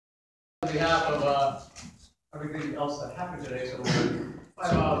behalf of everything else that happened today, so we're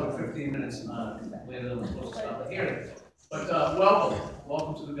 5 hours and 15 minutes later than we're supposed to start the hearing. But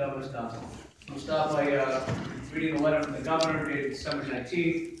welcome to the Governor's Council. We'll start by reading a letter from the Governor dated December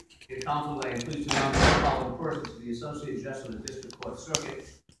 19th. The Council, I am pleased to announce the following persons to the Associate Justice of the District Court Circuit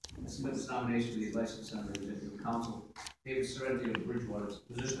and submit this nomination to the Licensed Member of the Executive Council, David Sorrenti of Bridgewater,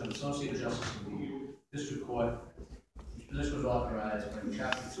 position of Associate Justice of the District Court. This position was authorized by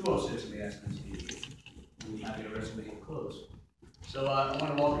Chapter 206 of the Acts of the we have your resume closed. So I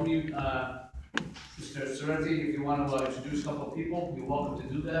want to welcome you, Mr. Sorrenti. If you want to introduce a couple of people, you're welcome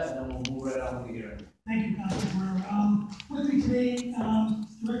to do that, and then we'll move right on with the hearing. Thank you, Councilor. With me today,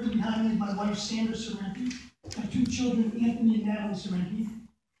 directly behind me is my wife, Sandra Sorrenti. I have two children, Anthony and Natalie Sorrenti.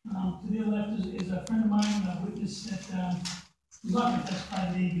 To the left is a friend of mine, a witness that was not going to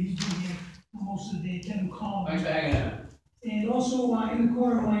testify today, but he's been here most of the day, Kevin Collins. Thanks for hanging out. And also in the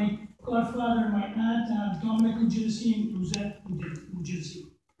corner, my godfather and my aunt, Dominic Ujidisi and Rosette Ujidisi.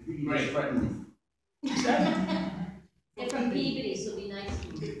 Great, friend. They're from Peabody, so be nice to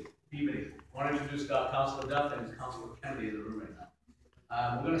you. Peabody. I want to introduce Councilor Duff and Councilor Kennedy in the room right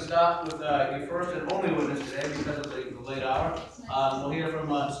now. We're going to start with your first and only witness today because of the late hour. We'll hear from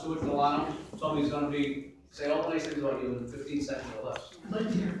Stuart Delano. Told me he's going to say all the nice things about you in 15 seconds or less.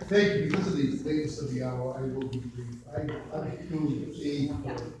 Thank you. Because of the lateness of the hour, I will be brief. I've known Jay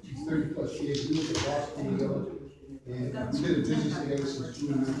for 30 plus years. We went to law school together, and we did a business together since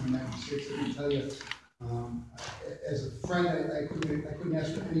June 1996. I can tell you, as a friend, I couldn't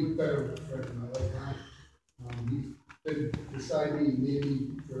ask for any better friend in my life. He's been beside me and made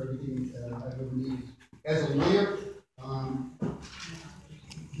me for everything I've ever needed. As a lawyer,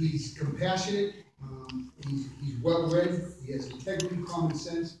 he's compassionate. He's well read. He has integrity, common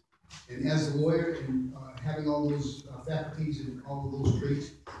sense, and as a lawyer and having all those faculties and all of those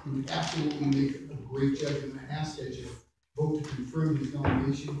traits, he would absolutely make a great judge. And I ask that you vote to confirm his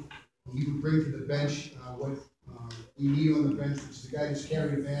nomination. He would bring to the bench what we need on the bench, which is the guy who's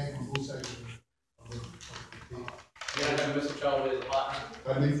carrying a bag on both sides of the table. You're not going to miss him terribly as a partner.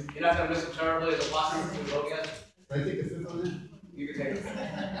 Pardon me? You're not going to miss him terribly as a partner. Can we vote yes? Can I take the fifth on that? You can take it.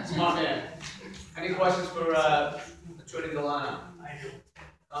 Come on, man. Any questions for Attorney Delano? I do.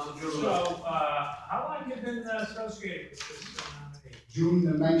 Councilor Drew. So, how long have you been associated with this nominee? June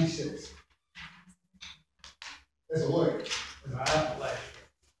of '96. As a lawyer.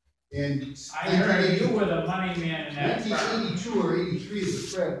 And I heard you were the money man in that firm. 1982 or '83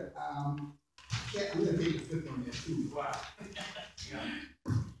 is a threat. I'm going to take the fifth on that too. Wow.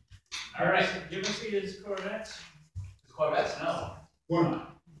 Yeah. All right, give us his Corvettes. His Corvettes? No. One.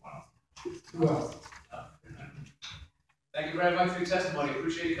 Wow. Well. Thank you very much for your testimony.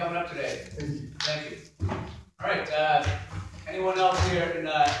 Appreciate you coming up today. Thank you. Thank you. All right. Anyone else here in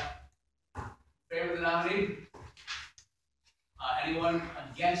favor of the nominee? Anyone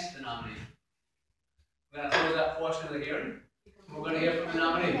against the nominee? We're going to close that portion of the hearing. We're going to hear from the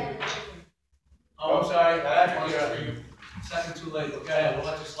nominee. Oh, I'm sorry. You're a second too late. Okay, we'll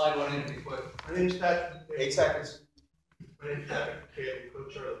let you slide one in pretty quick. My name's Pat. 8 seconds. My name's Patrick McCabe,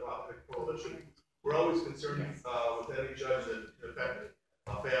 co-chair of the Black Coalition. We're always concerned with any judge that can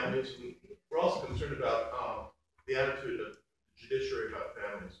affect families. We're also concerned about the attitude of the judiciary about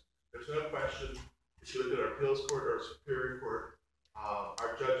families. There's no question, if you look at our appeals court or superior court,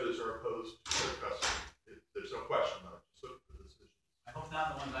 our judges are opposed to shared custody. There's no question about it. Just look at the decision. I hope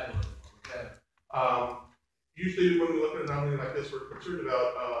not the ones I look at. Okay. Usually when we look at a nominee like this, we're concerned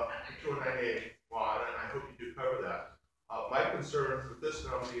about 298 law, and I hope you do cover that. My concern with this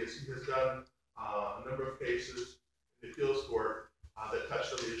nominee is he has done a number of cases in the appeals court that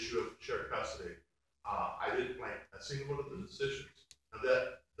touched on the issue of shared custody. I didn't like a single one of the decisions. Now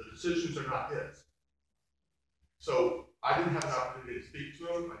that the decisions are not his. So I didn't have an opportunity to speak to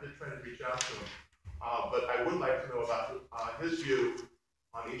him. I did try to reach out to him. But I would like to know about his view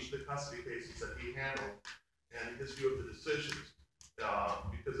on each of the custody cases that he handled and his view of the decisions.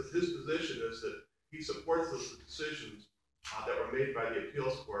 Because if his position is that he supports those decisions that were made by the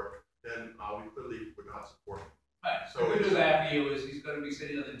appeals court, then we clearly would not support him. Right. So the good news I have for you is he's going to be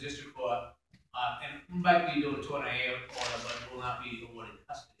sitting in the district court and might be doing a 298 order, but will not be awarded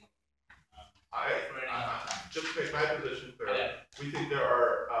custody. Just to make my position clear, Yeah. we think there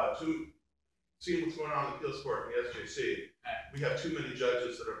are seeing what's going on in the appeals court in the SJC, we have too many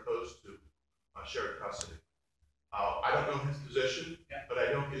judges that are opposed to shared custody. I don't know his position, but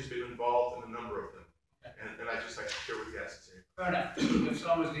I know he's been involved in a number of them. And I just like to hear what he has to say. Fair enough. If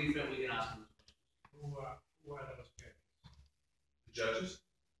someone's need fit, we can ask them. Who are those judges? The judges?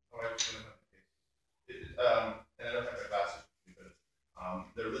 Oh, I was going to have the case. And I don't have my glasses, but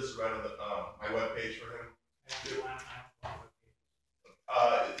They're listed right on the, my webpage for him.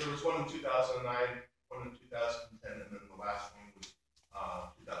 There was one in 2009, one in 2010, and then the last one was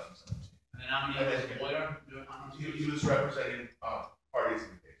 2017. And then how many years as a lawyer? He was representing parties in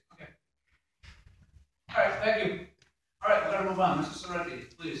the case. Okay. All right, thank you. All right, we're gonna move on. Mr. Sorrenti,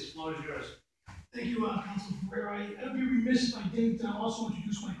 please, floor is yours. Thank you, Council Ferrer. I'd be remiss if I didn't also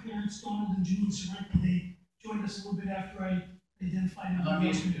introduce my parents, Donald and Janine Sorrenti. They joined us a little bit after I identified them. Let me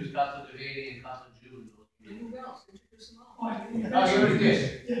introduce Councilor Devady and Councilor Jude. Who else? Introduce them all. Oh, Oh, you already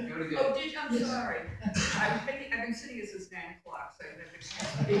did. Yeah. You already did. Oh, did you? I'm Yes. sorry. I've been sitting since 9 o'clock, so I've never.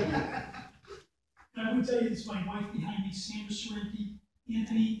 And I would tell you, it's my wife behind me, Sandra Sorrenti,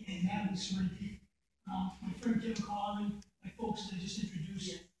 Anthony, and Natalie Sorrenti. My friend Kevin Collin, my folks that I just introduced.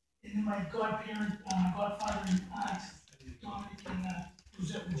 Yes. And then my godparent, my godfather and aunt, Dominic and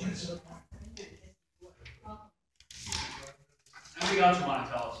Rosette Regis. Anything else you want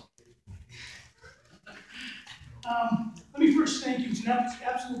to tell us? Let me first thank you. It's an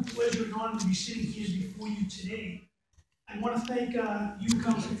absolute pleasure and honor to be sitting here before you today. I want to thank you,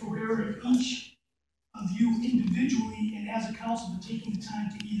 Councilor Ferrer, and each of you individually and as a council for taking the time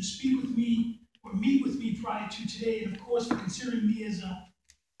to either speak with me or meet with me prior to today, and of course for considering me as a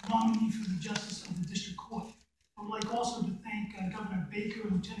nominee for the Justice of the District Court. I would like also to thank Governor Baker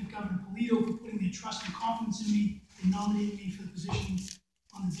and Lieutenant Governor Polito for putting their trust and confidence in me and nominating me for the position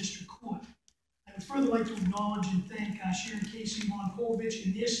on the District Court. I would further like to acknowledge and thank Sharon Casey, Ron Povich,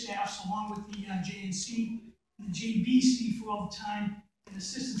 and their staffs, along with the JNC and the JBC for all the time and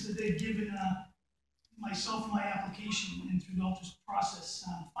assistance that they've given myself and my application and throughout this process.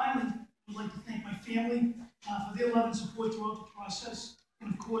 Finally, I would like to thank my family for their love and support throughout the process,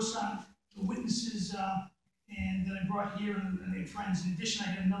 and of course, the witnesses and that I brought here and their friends. In addition,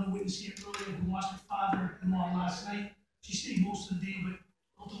 I had another witness here earlier who lost her father-in-law last night. She stayed most of the day, but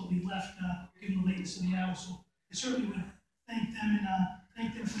ultimately left given the lateness of the hour. So I certainly would thank them and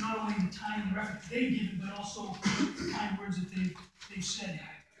thank them for not only the time and the effort that they've given, but also the kind words that they've said.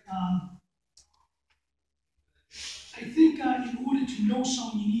 I think in order to know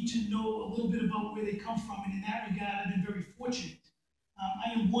someone, you need to know a little bit about where they come from, and in that regard, I've been very fortunate.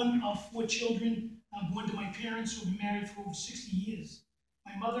 I am one of 4 children born to my parents who have been married for over 60 years.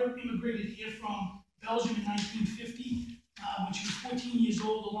 My mother immigrated here from Belgium in 1950 when she was 14 years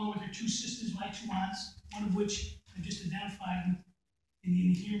old, along with her 2 sisters, my 2 aunts, one of which I just identified in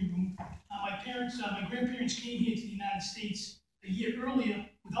the hearing room. My grandparents came here to the United States a year earlier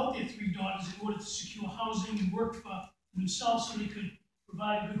without their 3 daughters in order to secure housing and work for themselves so they could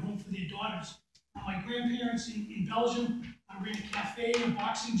provide a good home for their daughters. My grandparents in Belgium ran a cafe, a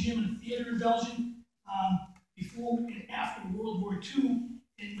boxing gym, and a theater in Belgium before and after World War II,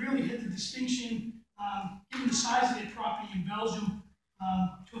 and really had the distinction, given the size of their property in Belgium,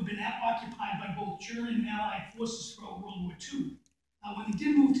 to have been occupied by both German and Allied forces throughout World War II. When they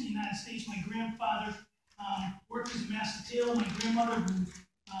did move to the United States, my grandfather worked as a master tailor. My grandmother, who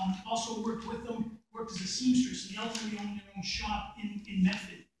also worked with them, worked as a seamstress, and they ultimately owned their own shop in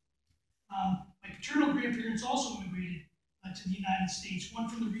Medford. My paternal grandparents also immigrated to the United States, one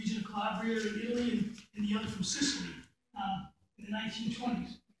from the region of Calabria in Italy and the other from Sicily in the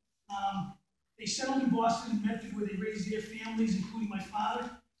 1920s. They settled in Boston and Medford where they raised their families, including my father.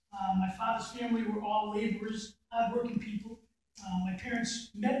 My father's family were all laborers, hardworking people. My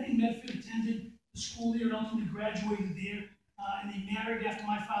parents met in Medford, attended the school there, and ultimately graduated there. And they married after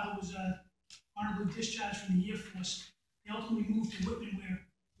my father was honorably discharged from the Air Force. They ultimately moved to Whitman,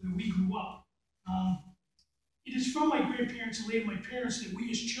 where we grew up. It is from my grandparents and later my parents that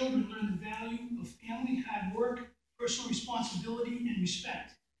we as children learned the value of family, hard work, personal responsibility, and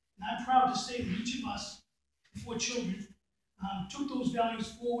respect. And I'm proud to say that each of us, the 4 children, took those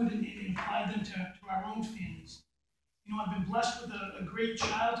values forward and applied them to our own families. You know, I've been blessed with a great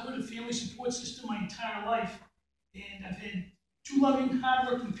childhood, a family support system my entire life, and I've had 2 loving,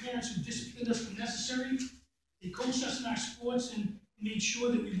 hardworking parents who disciplined us when necessary. They coached us in our sports and made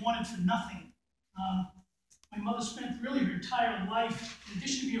sure that we wanted for nothing. My mother spent really her entire life, in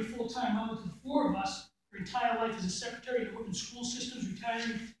addition to being a full-time mother to the 4 of us, her entire life as a secretary at the Whitman School Systems,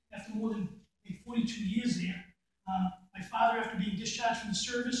 retiring after more than 42 years there. My father, after being discharged from the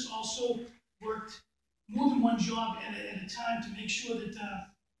service, also worked more than one job at a time to make sure that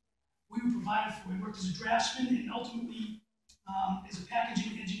we were provided for. He worked as a draftsman and ultimately as a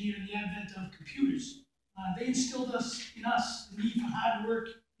packaging engineer in the advent of computers. They instilled in us the need for hard work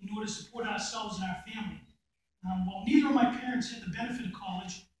in order to support ourselves and our family. While neither of my parents had the benefit of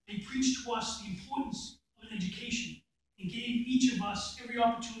college, they preached to us the importance of an education and gave each of us every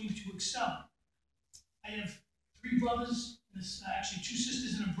opportunity to excel. I have 3 brothers There's actually 2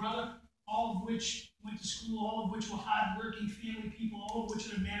 sisters and a brother, all of which went to school, all of which were hardworking family people, all of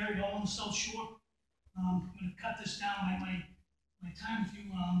which are married, all on the South Shore. I'm going to cut this down, my time with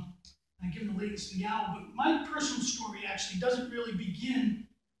you, given the latest in the hour, but my personal story actually doesn't really begin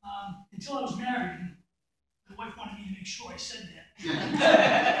until I was married, and my wife wanted me to make sure I said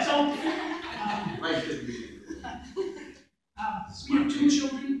that. So, we have 2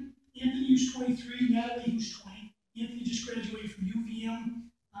 children, Anthony who's 23, Natalie who's 20. Anthony just graduated from UVM,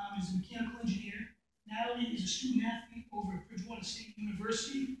 is a mechanical engineer. Natalie is a student athlete over at Bridgewater State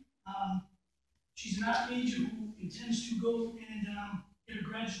University. She's an art major who intends to go and get a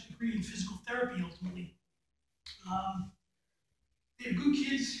graduate degree in physical therapy ultimately. They're good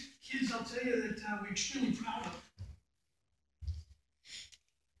kids, I'll tell you, that we're extremely proud of.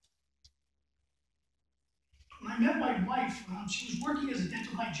 When I met my wife, she was working as a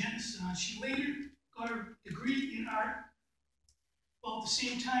dental hygienist. She later got her degree in art, while at the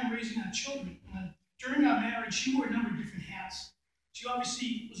same time raising our children. During our marriage, she wore a number of different hats. She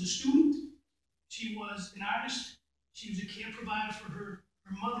obviously was a student. She was an artist. She was a care provider for her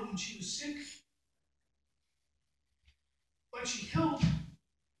mother when she was sick. But she held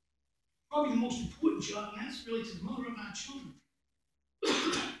probably the most important job, and that's really to the mother of our children.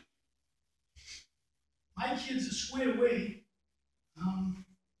 My kids are squared away, and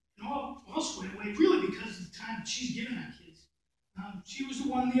all squared away, really because of the time that she's given our kids. She was the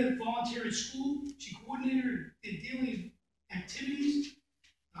one there that volunteered at school. She coordinated their daily activities,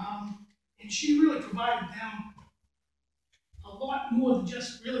 and she really provided them a lot more than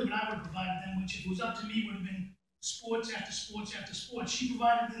just really what I would have provided them, which if it was up to me would have been sports after sports after sports. She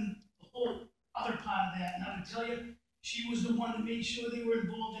provided them the whole other part of that, and I would tell you, she was the one that made sure they were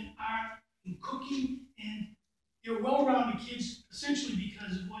involved in art and cooking, and they were well-rounded kids essentially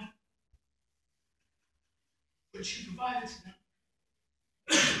because of what she provided to them.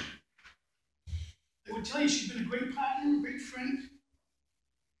 I would tell you she's been a great partner, a great friend.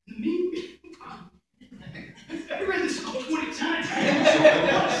 And me, I read this about 20 times.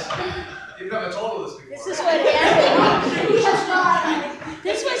 You've never told us this before. This is what happened.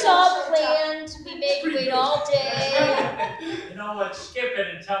 This was all planned. We made you wait all day. You know what, skip it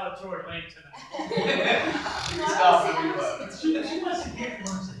and tell it to her late tonight. You can stop if you want. She wants to get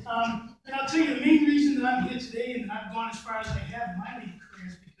one. And I'll tell you, the main reason that I'm here today and that I've gone as far as I have in my legal career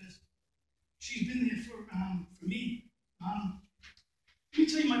is because she's been there for me. Let me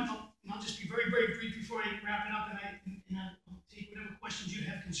tell you and I'll just be very, very brief before I wrap it up, and I'll take whatever questions you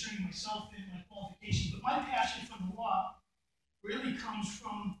have concerning myself and my qualifications. But my passion for the law really comes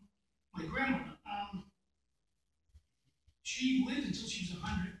from my grandmother. She lived until she was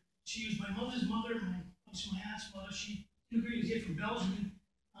 100. She was my mother's mother, my aunt's mother. She immigrated here from Belgium.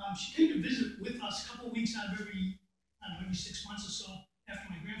 She came to visit with us a couple of weeks out of every 6 months or so after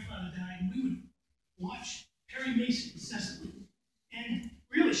my grandfather died, and we would watch Perry Mason incessantly. And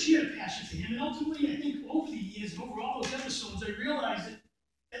really, she had a passion for him. And ultimately, I think over the years and over all those episodes, I realized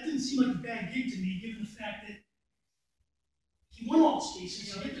that didn't seem like a bad gig to me, given the fact that he won all those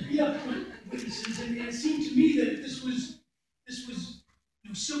cases. He had to be up with witnesses, and it seemed to me that this was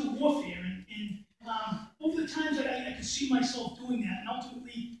civil warfare. And over the times, I could see myself doing that, and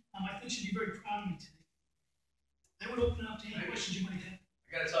ultimately, I think she'd be very proud of me today. I would open it up to any questions you might have.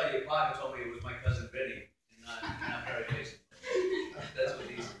 I gotta tell you, your partner told me it was my cousin Vinny, and not Perry Mason. That's what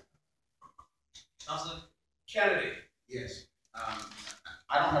he's. Councilor Kennedy. Yes. I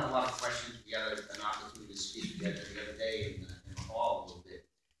don't have a lot of questions. We had an opportunity to speak together the other day in the hall a little bit.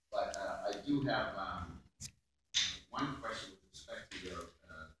 But I do have one question with respect to your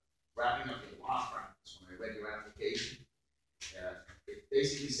wrapping up your law practice. When I read your application, it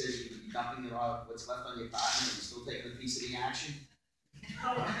basically says you're going to be dumping it off what's left on your partner and you're still taking a piece of the action.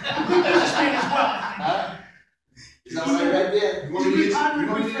 Is that what I read there?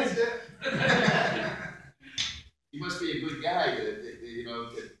 He must be a good guy to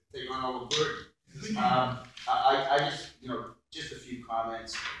take on all the burden. I just, just a few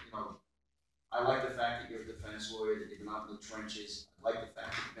comments. I like the fact that you're a defense lawyer, that you've been out in the trenches. I like the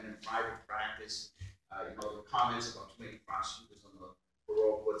fact that you've been in private practice. The comments about too many prosecutors on the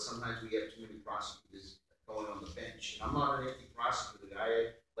parole board. Sometimes we have too many prosecutors going on the bench. And I'm not an anti-prosecutor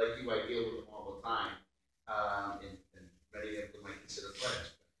guy. Like you, I deal with them all the time. And many of them might consider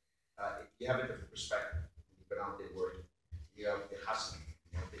friends. But you have a different perspective. You've been out there working. They're hustling.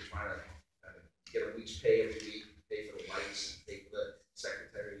 They're trying to get a week's pay every week, pay for the lights, pay for the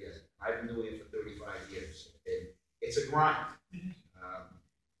secretary. I've been doing it for 35 years. And it's a grind. And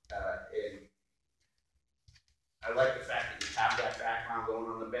I like the fact that you have that background going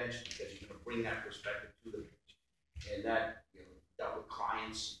on the bench because you're going to bring that perspective to the bench. And that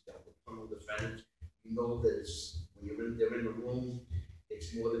clients, dealt with criminal defendants, you know that it's, when they're in the room,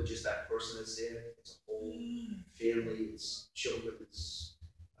 it's more than just that person that's there. It's a whole family, it's children, it's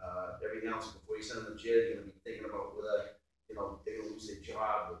everything else. Before you send them to jail, you're gonna be thinking about whether, you know, they're gonna lose their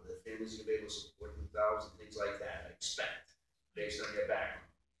job, whether their family's gonna be able to support themselves and things like that, I expect, based on their background.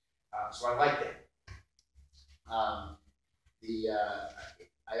 So I like that.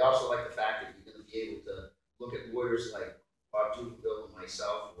 I also like the fact that you're gonna be able to look at lawyers like Bob Juveville and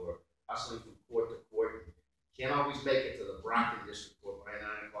myself, who are hustling from court to court. Can't always make it to the Brockton District Court by 9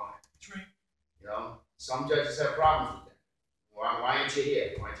 o'clock. That's right. You know, some judges have problems with that. Why aren't you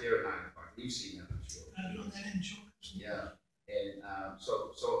here? Why aren't you here at 9 o'clock? You've seen that, I'm sure. I do that in short. Yeah, and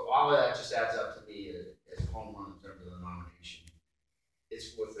so all of that just adds up to me as a home run in terms of the nomination.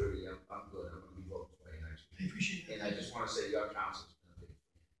 It's 4:30. I'm good. I'm going to be voting for you next I week. appreciate that. And I just want to say your counsel's been a big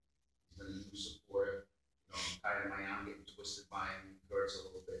fan. He's been a huge supporter. You know, I'm tired of my arm getting twisted by him. It hurts a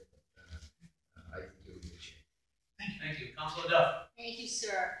little bit, but I think you'll be a champ. Thank you. Councilor Duff. Thank you,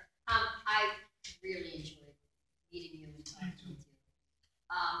 sir. I really enjoyed meeting you and talking with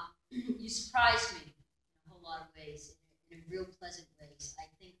you. You surprised me in a whole lot of ways, in real pleasant ways. I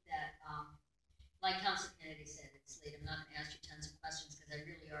think that, like Councilor Kennedy said, it's late. I'm not going to ask you tons of questions because I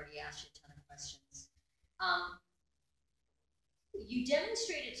really already asked you a ton of questions. You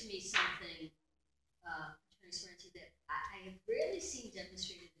demonstrated to me something, Attorney Sorrenti, that I have rarely seen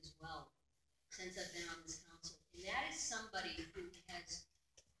demonstrated as well since I've been on this council, and that is somebody who has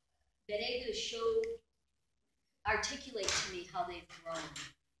been able to articulate to me how they've grown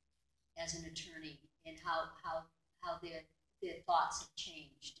as an attorney and how their thoughts have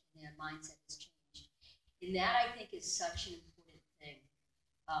changed and their mindset has changed. And that, I think, is such an important thing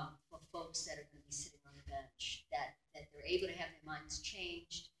for folks that are going to be sitting on the bench, that they're able to have their minds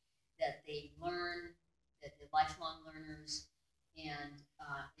changed, that they learn, that they're lifelong learners. And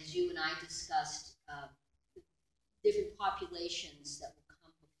as you and I discussed, different populations that will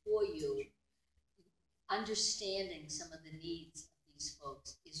come before you, understanding some of the needs of these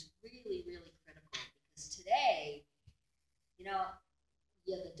folks is really, really critical. Because today, you know,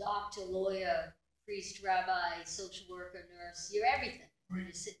 you're the doctor, lawyer, priest, rabbi, social worker, nurse, you're everything. Right.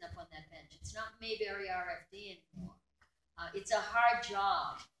 You're sitting up on that bench. It's not Mayberry RFD anymore. It's a hard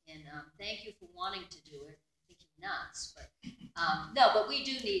job, and thank you for wanting to do it. I think you're nuts, but no, but we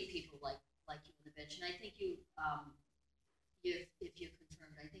do need people like you on the bench, and I think you, if you're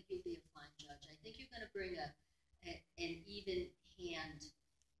confirmed, I think you'll be a fine judge. I think you're going to bring an even hand,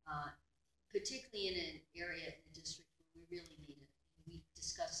 particularly in an area in the district where we really need it. We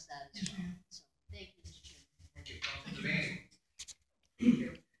discussed that as well. So thank you, Mr. Chairman. Thank you, Councilor Devane. Thank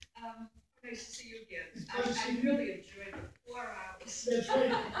you. Nice to see you again. I really enjoyed the 4 hours. That's right.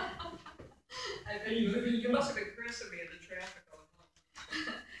 You must have been cursing me in the traffic going home.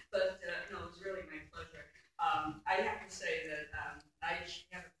 But no, it was really my pleasure. I have to say that I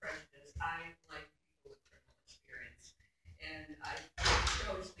have a prejudice. I like people with criminal experience. And I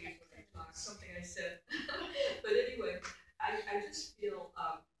always leave when I talk something I said. But anyway, I just feel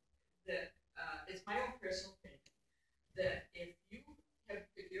that it's my own personal opinion that if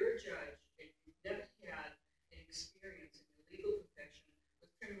you're a judge and you've never had an experience in the legal profession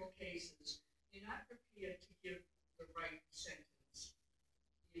with criminal cases, you're not prepared to give the right sentence.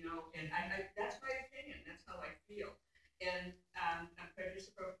 You know, and that's my opinion. That's how I feel. And I'm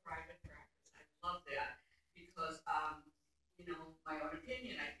prejudiced about private practice. I love that because, you know, my own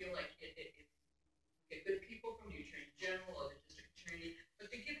opinion, I feel like it get good people from the Attorney General or the District Attorney,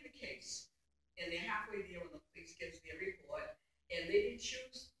 but they're given the case. And they're halfway there when the police gives their report, and they didn't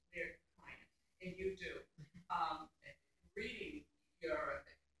choose their client, and you do. Reading your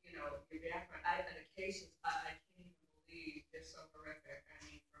background, the cases, I can't even believe they're so horrific. I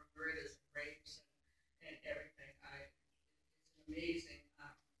mean, from murders and rapes and everything. It's an amazing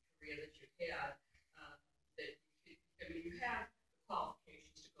career that you've had. You have the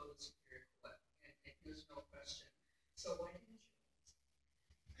qualifications to go to the Superior Court, and there's no question. So why didn't you?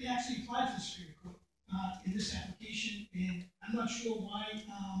 I actually applied for the Superior Court in this application, and I'm not sure why.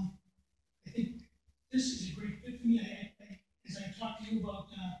 I think this is a great fit for me. As I talked to you about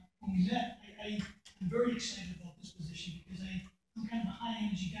when we met, I'm very excited about this position because I'm kind of a high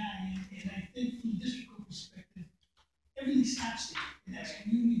energy guy, and I think from the district court perspective, everything starts there, and that's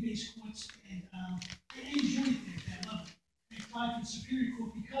community-based courts, and I enjoy it there. I love it. I applied for the Superior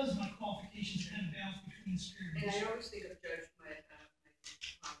Court because my qualifications are kind of balanced between the Superior and I District. always think of Judge my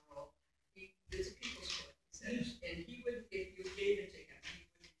role. It's a people's court, he says, and he would, if you gave it to him, he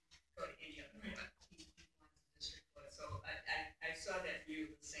wouldn't go to any other court. He wants the district court. So I saw that view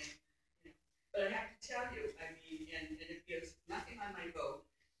the same. You know. But I have to tell you, I mean, and it gives nothing on my vote.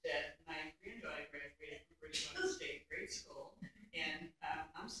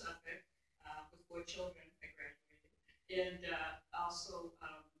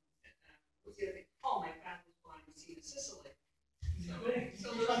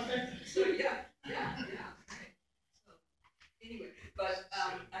 Okay, so yeah, right. So, anyway, but,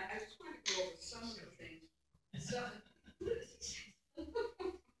 I just wanted to go over some of the things. So,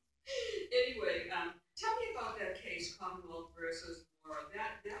 anyway, tell me about that case, Commonwealth versus Laura.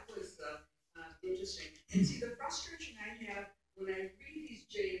 That was, interesting. And see, the frustration I have when I read these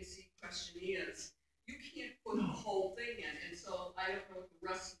J&C questionnaires, you can't put the whole thing in, and so I don't know what the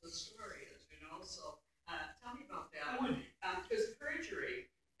rest of the story is, you know, so, tell me about that. Because perjury,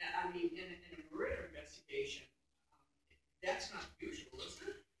 I mean, in a murder investigation, that's not usual, is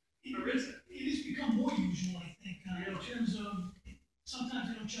it? Or is it? It has become more usual, I think, in terms of, sometimes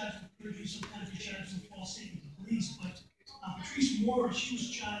they don't charge with perjury, sometimes they charge with false statement to police, but Patrice Moore, she was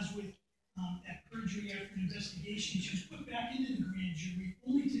charged with that perjury after an investigation. She was put back into the grand jury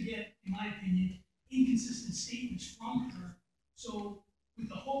only to get, in my opinion, inconsistent statements from her. So with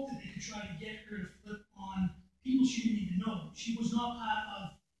the hope that they could try to get her to flip on people she didn't even know. She was not part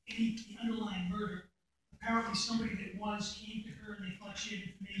of the underlying murder. Apparently somebody that came to her and they thought she had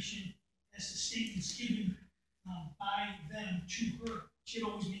information as to statements given by them to her. She had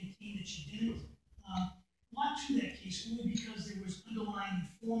always maintained that she didn't. Not to that case, only because there was underlying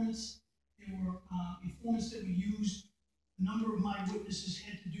informants. There were informants that were used. A number of my witnesses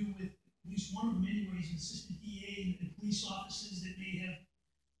had to do with, at least one of them anyways, an assistant DA and police officers that may have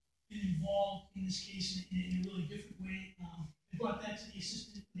been involved in this case in a really different way. I brought that to the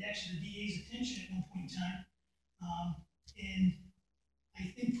DA's attention at one point in time. And I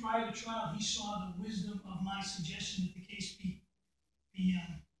think prior to trial, he saw the wisdom of my suggestion that the case be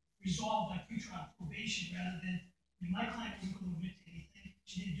resolved by pretrial probation rather than, my client wasn't going to admit to anything.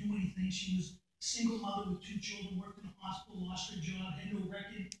 She didn't do anything. She was a single mother with 2 children, worked in a hospital, lost her job, had no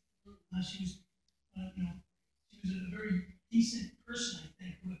record. She was, she was a very decent person, I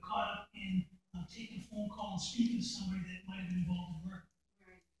think, who got caught up in taking a phone call and speaking to somebody that might have been involved in murder.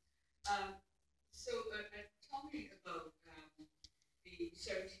 Right. So tell me about the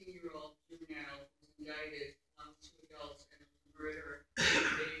 17-year-old juvenile who was indicted, 2 adults, and murder,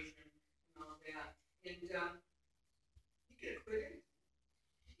 invasion, and all that. And he got acquitted?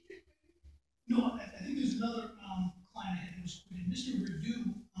 No, I think there's another client I had that was acquitted. Mr.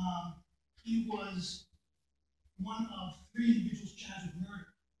 Redu, he was one of 3 individuals charged with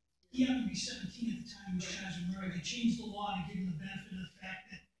murder. He happened to be 17 at the time he was charged with murder. They changed the law to give him the benefit of the fact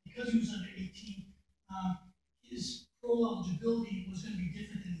that because he was under 18, his parole eligibility was going to be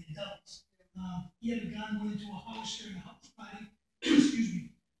different than the adults. He had a gun, went into a house during a house party. Excuse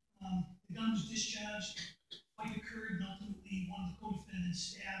me. The gun was discharged. Fight occurred, and ultimately one of the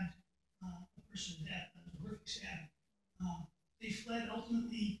co-defendants stabbed the person to death. That was a horrific stabbing. They fled.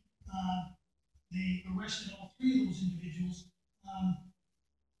 Ultimately, they arrested all 3 of those individuals.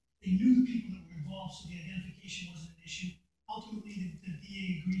 They knew the people that were involved, so the identification wasn't an issue. Ultimately, the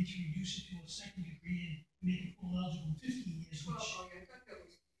DA agreed to reduce it to a 2nd degree and make it full eligible in 15 years. 12, I thought that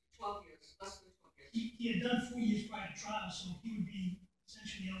was 12 years, less than 12 years. He had done 4 years prior to trial, so he would be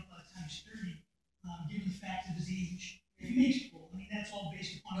essentially out by the time he's 30, given the fact of his age. If he makes parole, I mean, that's all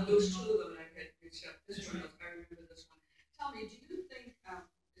based upon. Those 2 of them I had mixed up. This one, I remember this one. Tell me, do you think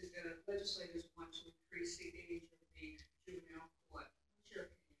the legislators want to increase the age of the juvenile court? What's your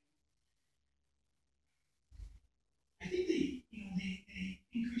opinion? I think they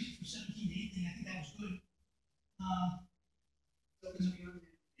increased it from 17 to 18. I think that was good. So it's beyond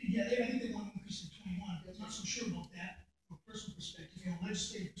that. Yeah, I think they want to increase it to 21. I'm not so sure about that from a personal perspective. From a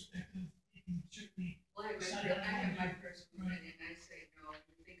legislative perspective, you can certainly. Well, I have my personal opinion. I say no.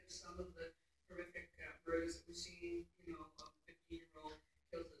 When you think of some of the horrific murders that we've seen, a 15-year-old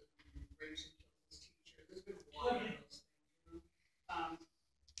kills rapes and kills his teacher. There's been a lot of those things,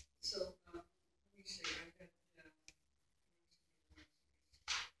 So, let me see. I've got.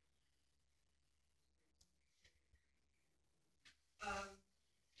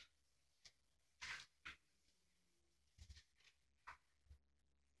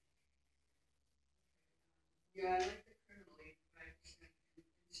 Yeah, I like the criminal 85%, and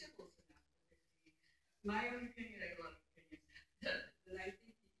civil's enough for 50. My own opinion, I have a lot of opinions, that I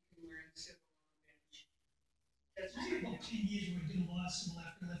think you can learn civil on the bench. That's I had about 10 years where I did a lot of civil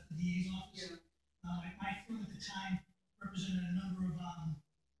after I left the DA's office. Yeah. My firm at the time represented a number of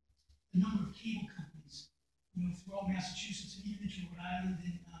cable companies, throughout Massachusetts and even into Rhode Island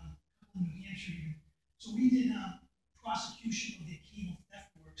and a couple in New Hampshire even. So we did prosecution of their cable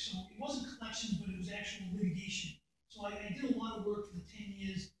theft work. So it wasn't collections, but it was actual litigation. So I did a lot of work for the 10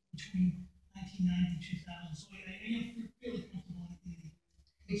 years between 1990 and 2000. So I am fairly comfortable in the.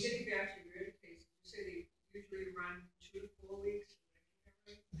 And getting back to your murder case, you say they usually run 2 to 4 weeks.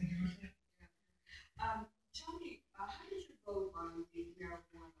 I think you're right there. Yeah. Tell me, how did you vote on the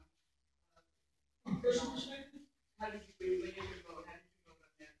a personal perspective, How did you, when you vote, how did you vote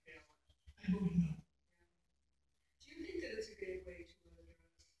on that bill? I voted no. Do you think that it's a good way to address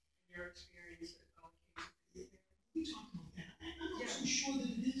your experience at all cases? We talked about that. I'm not Yeah. so sure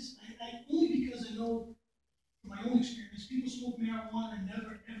that it is. Only because I know from my own experience, people smoke marijuana and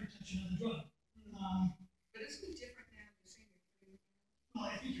never ever touch another drug. But isn't it different now? You're saying you're Well,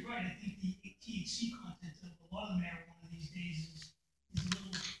 I think you're right. I think the THC content of a lot of marijuana these days is a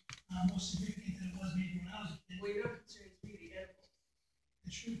little more significant than it was maybe when I was a kid. well, your concern is really edible.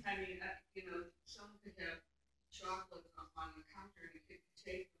 It's true. I mean, you know, someone could have chocolate on the counter and a kid could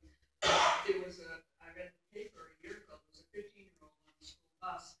take them. There was I read the paper a year ago, there was a 15-year-old on the school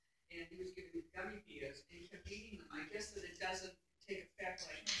bus, and he was given gummy bears, and he kept eating them. I guess that it doesn't take effect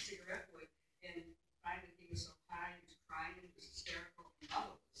like a cigarette would, and finally he was so high, he was crying, he was hysterical, and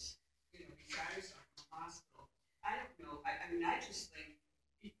mother was, you know, beside herself in the hospital. I don't know, I mean, I just think,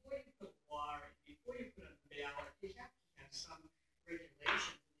 before you put law, and before you put a ballot, you have to have some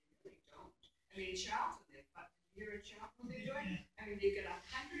regulations, and you really don't. I mean, Charlton, did you hear in Charlton what they're doing? I mean, they've got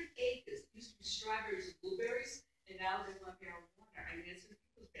 100 acres, it used to be strawberries and blueberries, and now they want marijuana. I mean, it's in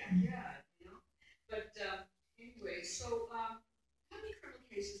people's backyard, you know? But anyway, so how many criminal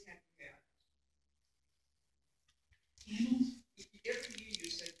cases have you had? Handled? Every year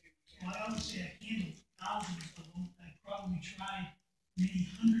you said you Well, had. I would say I handled thousands of them. I probably tried many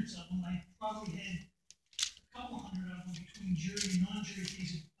hundreds of them. I probably had a couple hundred of them between jury and non-jury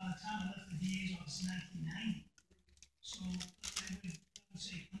cases by the time I left the DA's office in 1990. So I would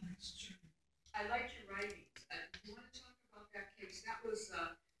say hundreds, certainly. I liked your writings. Do you want to talk about that case? That was,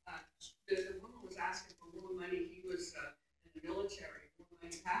 the woman was asking for more money. He was in the military, more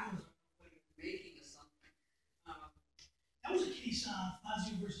money, half of what he was making or something. That was a case,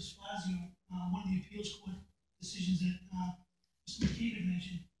 Fazio versus Fazio, one of the appeals court decisions that Mr. McCabe had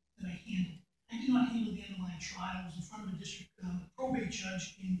mentioned that I handled. I did not handle the underlying trial. I was in front of a district probate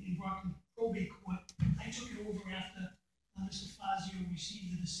judge in Brockton probate court. I took it over after Mr. Fazio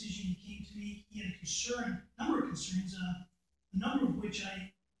received the decision. He came to me. He had a number of concerns, a number of which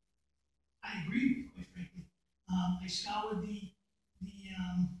I agreed with, quite frankly. I scoured the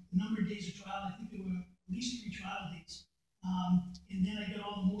number of days of trial. I think there were at least 3 trial dates. And then I got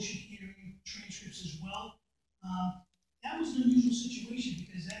all the motion hearing transcripts as well. That was an unusual situation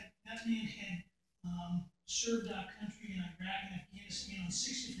because that man had served our country in Iraq and Afghanistan on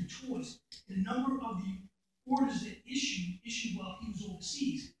 6 different tours. And a number of the orders that issued while he was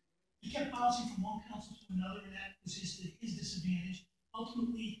overseas. He kept bouncing from one council to another, and that was his disadvantage.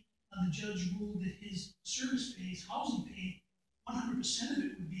 Ultimately, the judge ruled that his service pay, his housing pay, 100% of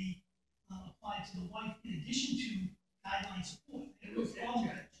it would be applied to the wife in addition to guideline support. And it was all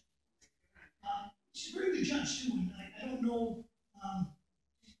judge. She's a very good judge too, and I don't know. I'm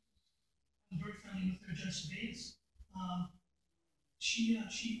very friendly with her, Judge Sebadas.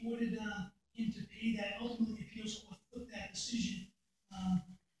 She ordered him to pay that. Ultimately, the appeals court flipped that decision.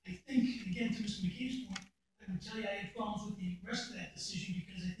 I think, again, to Mr. McCabe's point, I would tell you I had problems with the rest of that decision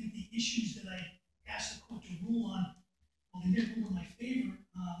because I think the issues that I asked the court to rule on, well, they didn't rule in my favor.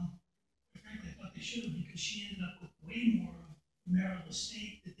 Quite frankly, I thought they should have because she ended up with way more of the marital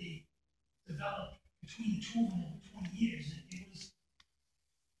estate that they developed between the two of them over 20 years. And it was,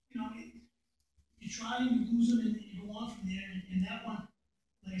 you know, you try and you lose them and you go on from there. And that one,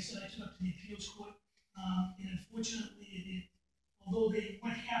 like I said, I took up to the appeals court. And unfortunately, although they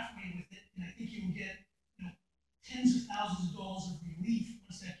went halfway with it, and I think you will get, you know, tens of thousands of dollars of relief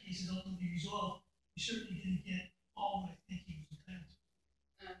once that case is ultimately resolved, you certainly didn't get all what I think he was entitled to.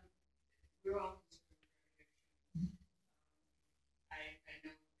 We're all concerned with addiction. I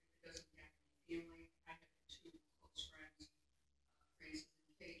know it doesn't have to be family. I have 2 close friends, Francis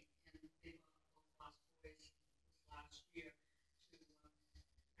and Kate, and they both lost boys this last year to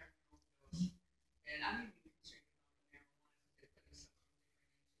heroin overdose. And I'm even concerned about the marijuana because they're putting something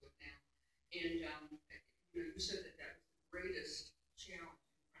different into it now. And you know, you said that that was the greatest challenge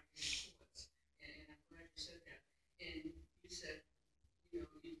in front of the courts, and I'm glad you said that. And you said, you know,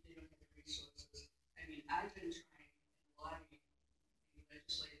 they don't have the resources. I mean, I've been trying to lobby the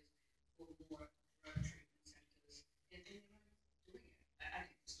legislators for more drug treatment centers, and they're not doing it. I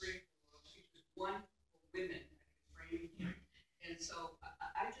think it's 3 or 4 features, 1 for women, I think it's framing here. And so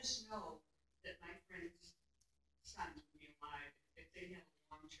I just know that my friend's son would be alive if they had a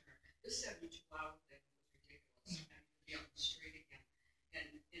long term. This 72-hour thing was ridiculous. I mean, to be on the street again.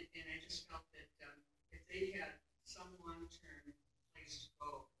 And I just felt that if they had some long-term place to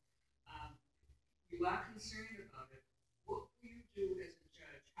go, you are concerned about it. What will you do as a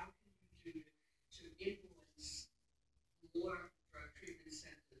judge? How can you do to influence more drug treatment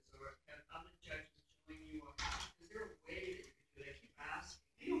centers or have other judges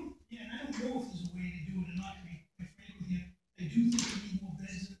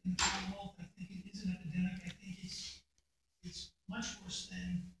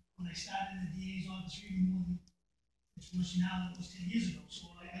than when I started in the DA's office, or even more than, it's worse now than it was 10 years ago.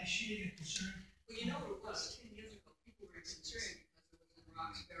 So I share your concern. Well, you know what it was, 10 years ago, people were concerned because it was in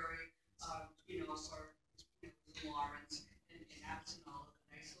Roxbury, you know, or, you know, it was in Lawrence, and Absent, all of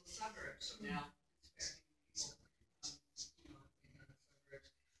the nice little suburbs, so now it's affecting people, you know, in other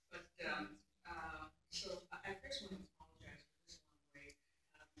suburbs. But, so I first want to apologize for this long wait.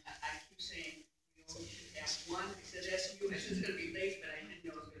 I keep saying, we only should have one, I said, that's you, I said it's gonna be late, but I didn't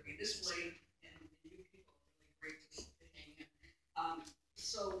know it was gonna be this late, and you people are really great to hang in.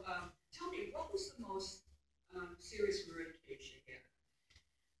 Tell me, what was the most, serious murder case you had?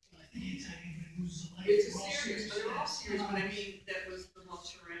 I think anytime anybody loses a life, It's a we're all serious, but they're all serious, but I mean, that was the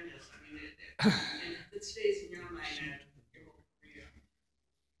most horrendous, I mean, and it stays in your mind and your whole career.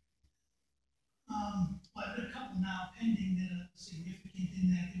 Well, I've got a couple now pending that are significant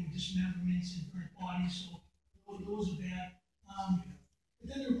in that they were dismemberments and burnt bodies, so those are bad. But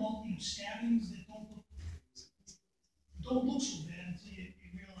then there are multiple, stabbings that don't look so bad until you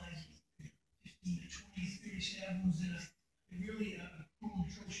realize 15 to 20, 30 stab wounds that are really cruel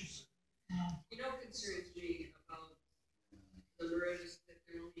and atrocious. You know what concerns me about the murders, that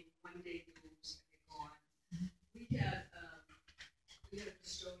they're only one-day moves and they go on? We had a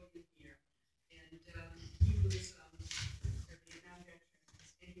custodian here, and he was a Vietnam veteran,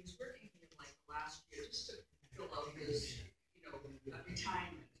 and he was working here like last year just to fill out his, you know,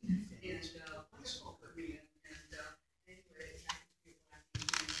 retirement. And wonderful for me, and anyway, it happened to be a black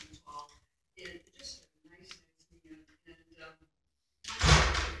man, and tall, and just a nice man, and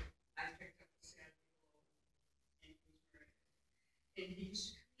I picked up a sad blow, and he was murdered. And he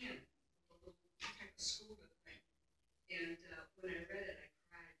used to come in with a little type of school thing. And when I read it, I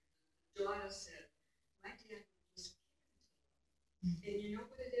cried. The daughter said, my dad was killed. And you know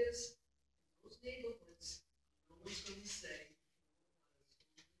what it is? In those neighborhoods, no one's going to say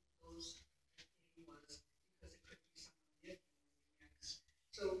who those he was, because it could be someone next.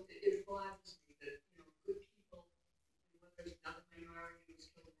 So it bothers me that, you know, good people, whether it's another minority who was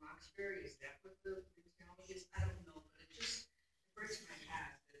killed in Roxbury, is that what the mentality is? I don't know, but it just breaks my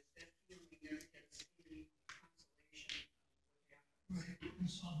heart that that feeling never gets any consolation of what happened. Right,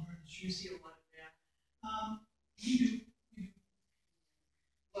 unsolved murders. Do you see a lot of that? We do.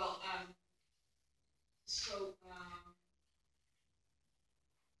 Well, so, what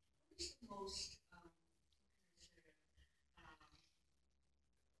is the most, how can I say it?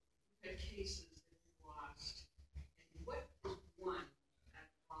 We've had cases that we lost, and what is one out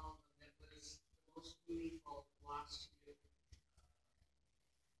of all of them that was the most meaningful loss to you?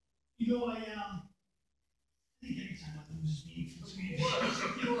 You know, I think every time I lose is meaningful to me.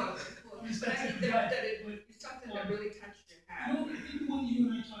 But I mean, that it's something that really touched your You heart. know, I think the one you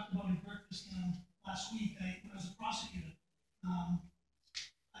and I talked about in breakfast last week, when I was a prosecutor,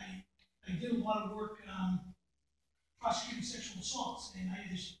 I did a lot of work prosecuting sexual assaults, and I had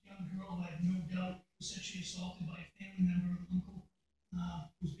this young girl who I have no doubt was sexually assaulted by a family member, an uncle,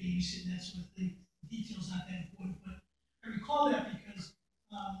 who was babysitting, that sort of thing. The details not that important, but I recall that because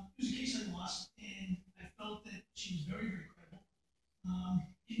it was a case I lost, and I felt that she was very, very credible. And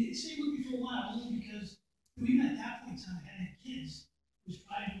it stayed with me for a while, only because even at that point in time, I hadn't had kids. I was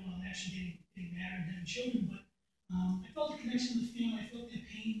prior to actually getting married and having children, but I felt the connection to the family. I felt their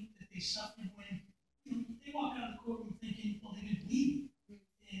pain that they suffered when, you know, they walk out of the courtroom thinking, well, they didn't bleed.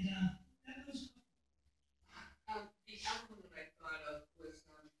 And that was. The other one that I thought of was,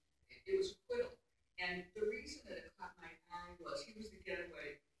 it was acquittal. And the reason that it caught my eye was he was the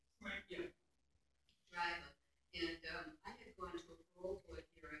getaway driver. And I had gone to a parole board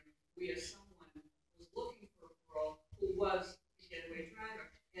hearing where someone was looking for a parole who was the getaway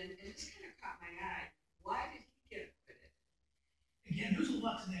driver. And this kind of caught my eye. Why did he get acquitted? Again, there's a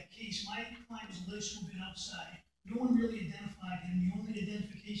lot to that case. My client was alleged to have been outside. No one really identified him. The only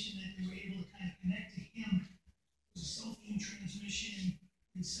identification that they were able to kind of connect to him was a cell phone transmission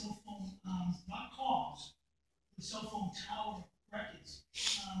and cell phone, not calls, but cell phone tower records.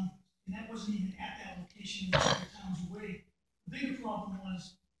 And that wasn't even at that location, it was a couple towns away. The bigger problem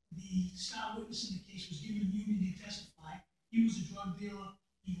was the star witness in the case was given immunity to testify. He was a drug dealer.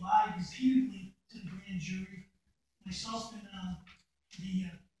 He lied repeatedly to the grand jury. Myself and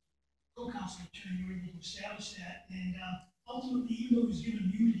the co-counsel attorney were able to establish that. And ultimately, even though he was given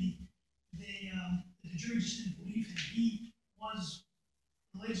immunity, the jury just didn't believe him. He was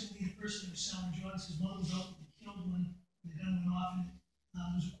allegedly the person who was selling drugs. His mother was ultimately killed when the gun went off. And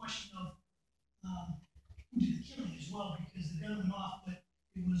there was a question of who did the killing as well, because the gun went off, but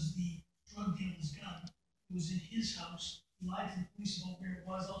it was the drug dealer's gun. It was in his house. He lied to the police about where it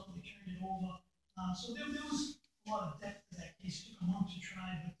was, ultimately turned it over. So there was a lot of depth to that case. It took a month to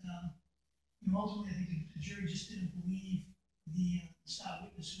try, but, ultimately, I think the jury just didn't believe the star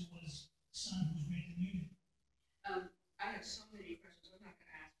witness who was the son who was granted immunity. I have so many questions. I'm not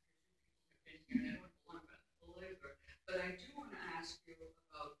going to ask because people have been here and I don't want to belabor, but I do want to ask you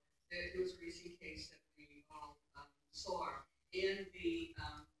about there was a recent case that we all saw in the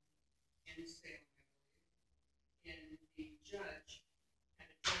Salem, I believe, and the judge had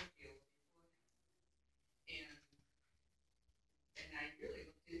a drug deal before him, and I really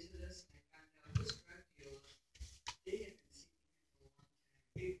looked into this and I found out this drug dealer, they had been seeking him for a long time,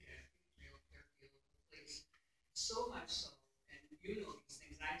 big real drug deal with the police, so much so, and you know these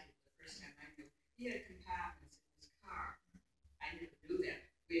things, I did the first time I knew, he had compartments in his car, I never knew that,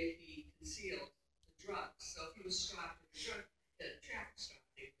 where he concealed the drugs, so if he was stopped at a traffic stop,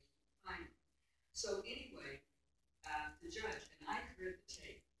 they would find him. So anyway, the judge, and I heard the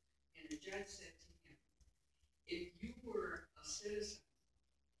tape, and the judge said to him, if you were a citizen,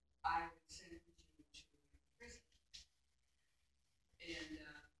 I would send you to prison. And,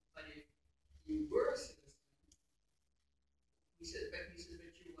 but if you were a citizen, he said, but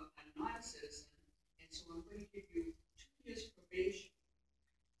you are not a citizen, and so I'm going to give you 2 years probation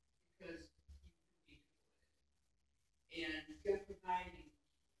because you could be deported. And you're providing,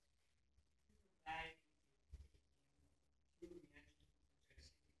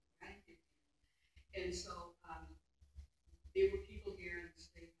 and so there were people here in the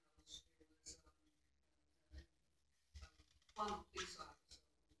State House. There was a former police officer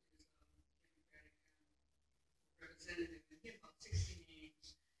who was Democratic representative, and he had about 60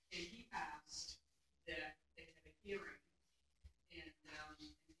 names, and he asked that they had a hearing and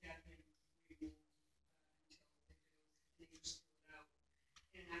had him removed until they just threw it out.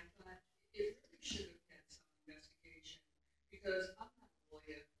 And I thought it really should have had some investigation because I'm not a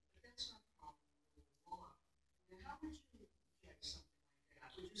lawyer, but that's not common law. Now, how would you judge something like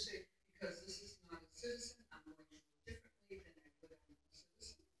that? Would you say, because this is not a citizen, I'm going to do it differently than I would on a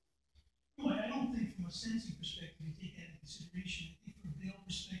citizen? No, I don't think from a sentencing perspective you take that into consideration. I think from a bail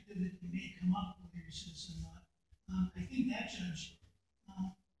perspective, it may come up whether you're a citizen or not. I think that judge,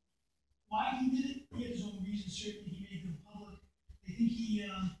 why he did it, he had his own reasons. Certainly, he made them public. I think he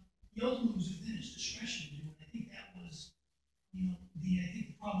ultimately was within his discretion to do it. I think that was, I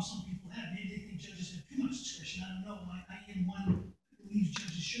think the problem some people have. Maybe they think judges have too much discretion. I don't know. I am one who believes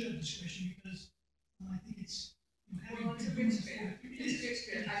judges should have discretion because I think it's, well, it's a mixed bag. It's a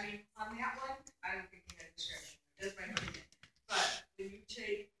mixed bag. I mean, on that one, I don't think he had discretion. That's my opinion. But when you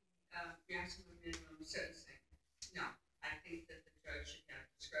take maximum minimum sentencing, no, I think that the judge should have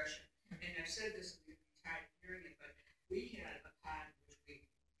discretion. And I've said this, and we've been tired of hearing it, but we had a part in which we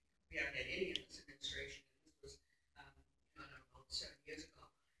haven't had any in this administration, and this was, I don't know, about 7 years ago,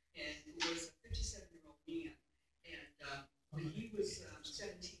 and it was a 57-year-old man, and when he was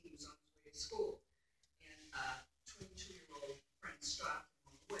 17, he was on his way to school, and 22-year-old friend stopped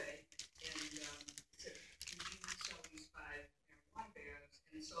him on the way, and said, "Can you sell these 5 marijuana bags?"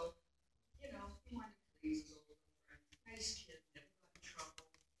 And so, he wanted to please his older friend. Nice kid, never got in trouble.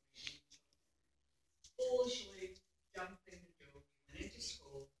 Foolishly jumped in the door, went into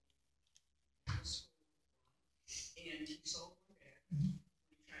school, and he sold one bag. When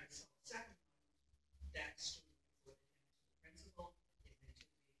he tried to sell a second one, that student reported him to the principal,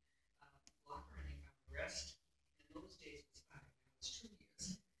 they went to the locker, and they found the rest. In those days, it was 5, now it's 2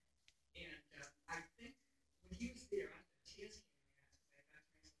 years. And I think when he was there, I had tears came in my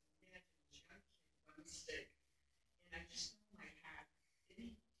eyes, because I thought to myself, imagine this young kid, one mistake. And I just know my heart,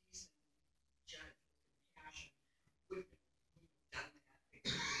 any decent judge with compassion would have done that. They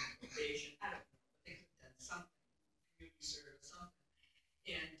could have done probation, I don't know, but they could have done something, community service, something.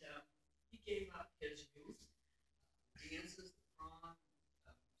 And he gave up his youth, dances, the prom,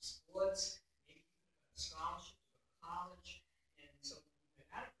 sports, maybe he could have got a scholarship to go to college. And so when he got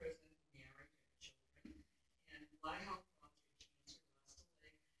out of prison, he married, had children, and a lot of health problems, he had cancer, lost a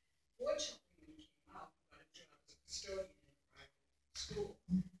leg. Fortunately, when he came out, he got a job as a custodian in a private school.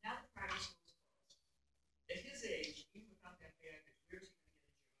 Now the private school's closed. At his age, even without that baggage, where's he going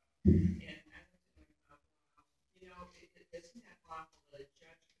to get a job? And I looked at him and thought, wow, isn't that awful that a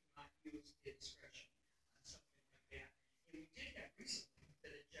judge could not use their discretion on something like that? And we did have recently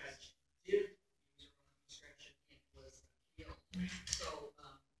that a judge did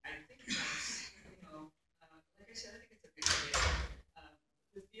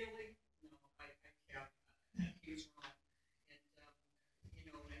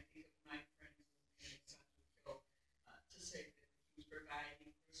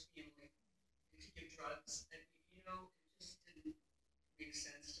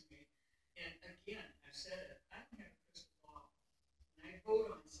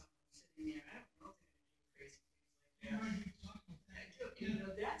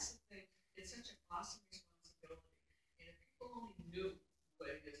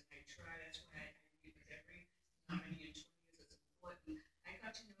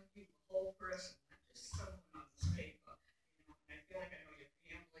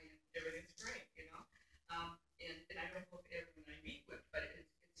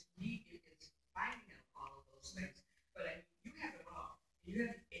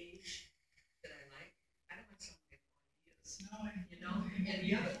And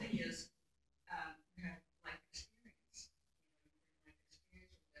the other thing is, you have life experience. Life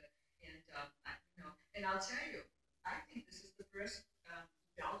experience with it. And, and I'll tell you, I think this is the first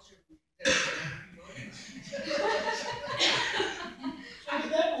Belgium that I've ever voted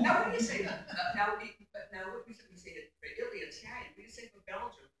on. Now, what do you say? Now, what we say it for Italy, Italian. We say for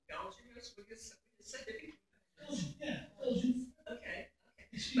Belgium. Belgium is what you say. Yeah, Belgium. Okay.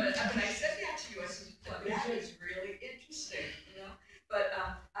 But when I said that to you, I said, well, that is really interesting, you know? But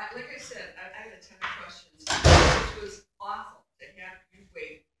like I said, I had a ton of questions. It was awful to have you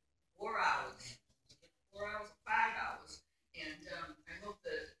wait 4 hours, 4 hours, 5 hours. And I hope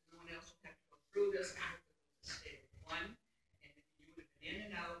that no one else will have to go through this. I hope that we'll stay with one. And you would have been in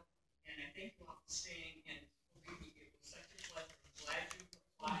and out. And I thank you all for staying. And believe me, it was such a pleasure. I'm glad you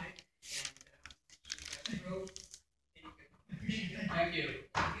applied. And you got through. And you can Thank you.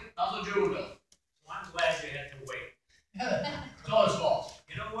 Council Jubal. So I'm glad you had to wait. It's all his fault.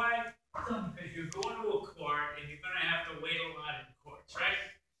 You know why? Because you're going to a court and you're gonna have to wait a lot in courts, right?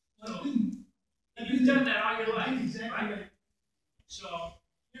 So, and you've done that all your life, Exactly right. So,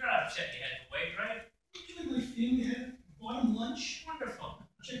 you're not upset you had to wait, right? Usually my family had bought them lunch, Wonderful.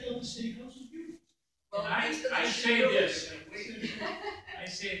 check out the steakhouse, it was beautiful. Well, And I say this, I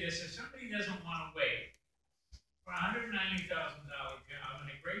say this, if somebody doesn't wanna wait for $190,000 job and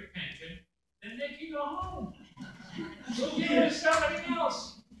a great pension, then they can go home. So give it to somebody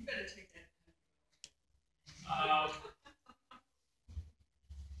else. You better take that. I'm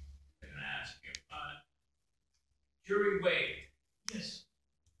gonna ask you, jury waived. Yes.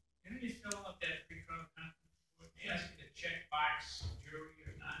 Can you fill out that pre-trial conference report? They ask you to check box jury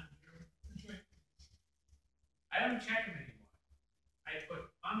or non-jury. That's right. I don't check them anymore. I put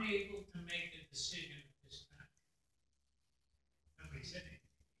unable to make a decision at this time. Nobody said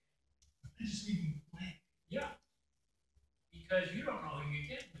anything. I just leave them blank. Yeah. Because you don't know who you're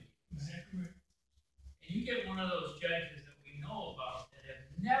getting with you. Exactly right. And you get one of those judges that we know about that have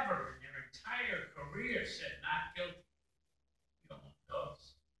never in their entire career said not guilty. You don't want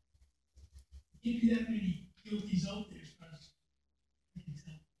those. Can't be that many guilties out there as far as I can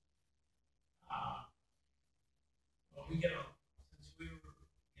tell. Well, we get a, since we were,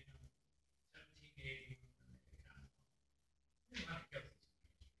 1780, we were in the economy. We don't have guilty.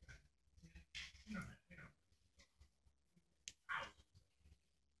 Right? We don't.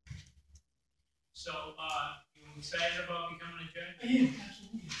 So, you excited about becoming a judge? I am,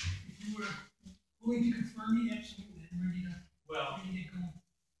 absolutely. If you were willing to confirm me, absolutely, I'm ready to, Well, ready to get going.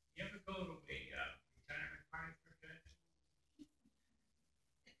 you ever go to a retirement party for a judge?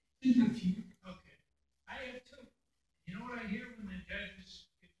 Been to a few. Okay, I have too. You know what I hear when the judges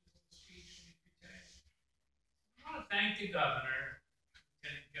give this little speech when he retires? I want to thank the governor,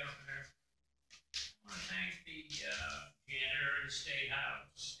 lieutenant governor. I want to thank the janitor in the state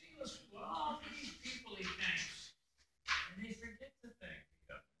house. He was all these people he thanks, and they forget to thank the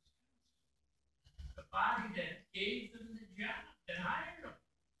governor's council, the body that gave them the job, that hired them.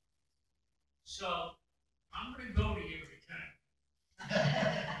 So I'm going to go to your retirement.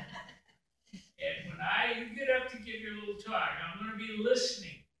 And when you get up to give your little talk, I'm going to be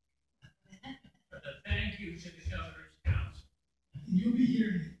listening for the thank you to the governor's council. And you'll be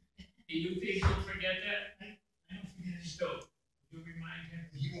hearing it. Do you think he'll forget that? I don't forget it. Still, you remind him?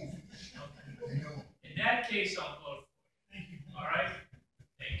 He won't forget. I know. In that case, I'll vote for Thank you. you. All right?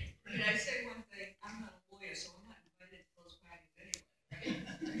 Thank you. Can I say one thing? I'm not a lawyer, so I'm not invited to those parties anyway, right?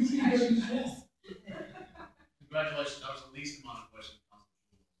 You'll be hearing as well. Congratulations, that was the least amount of questions Council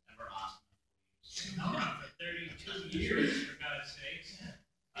ever asked. I'm on for 32 years, for God's sakes.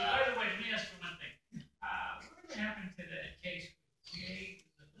 By the way, let me ask you one thing. Whatever happened to that case with Jay,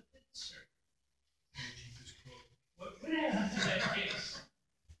 the lipid surgery? What happened to that case?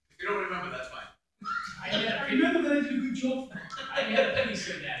 If you don't remember, that's fine. I remember that I did a good job for it. I had a piece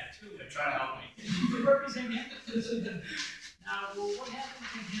of that too. They're trying to help me. You represent him? Now, well, what happened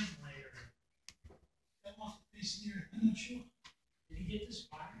to him later? That off the face near, I'm not sure. Did he get this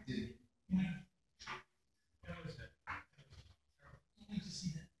fire? Did Yeah, That was it. I'd like to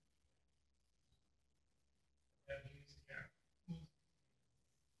see that.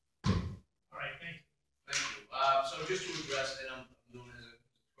 All right, thank you. Thank you. So just to address, and I'm doing it as a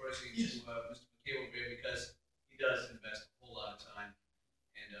courtesy Yes. to Mr. McKay over here, because he does invest a whole lot of time,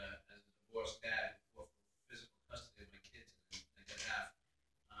 and as a divorced dad, for physical custody of my kids, and I get half,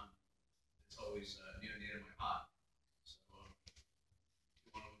 it's always near and dear to my heart. So, you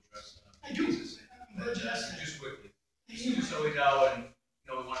want to address I do. cases? I'm glad you asked that. Just quickly, Thank you. just so we know, and,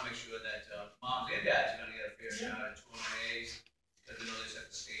 we want to make sure that moms and dads are going to get a fair shot at 209As, because we know they set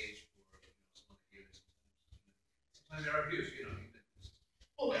the stage for, some of the hearings. Sometimes there are abuse,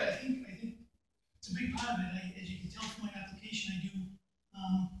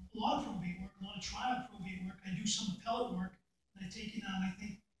 I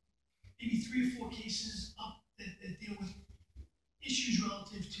think, maybe 3 or 4 cases up that deal with issues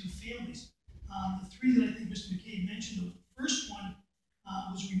relative to families. The 3 that I think Mr. McCabe mentioned, the first one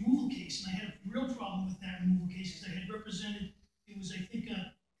was a removal case, and I had a real problem with that removal case because I had represented, it was, I think,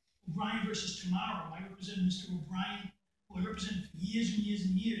 O'Brien versus Tomorrow. I represented Mr. O'Brien, who I represented for years and years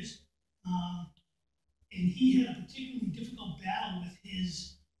and years. And he had a particularly difficult battle with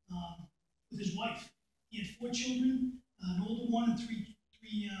his wife. He had 4 children, an older one and three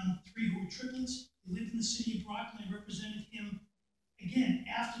who were triplets. He lived in the city of Brockton. I represented him, again,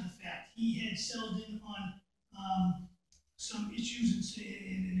 after the fact. He had settled in on some issues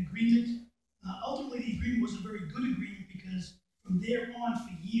in an agreement. Ultimately, the agreement was a very good agreement because from there on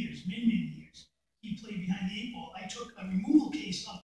for years, many, many years, he played behind the 8 ball. I took a removal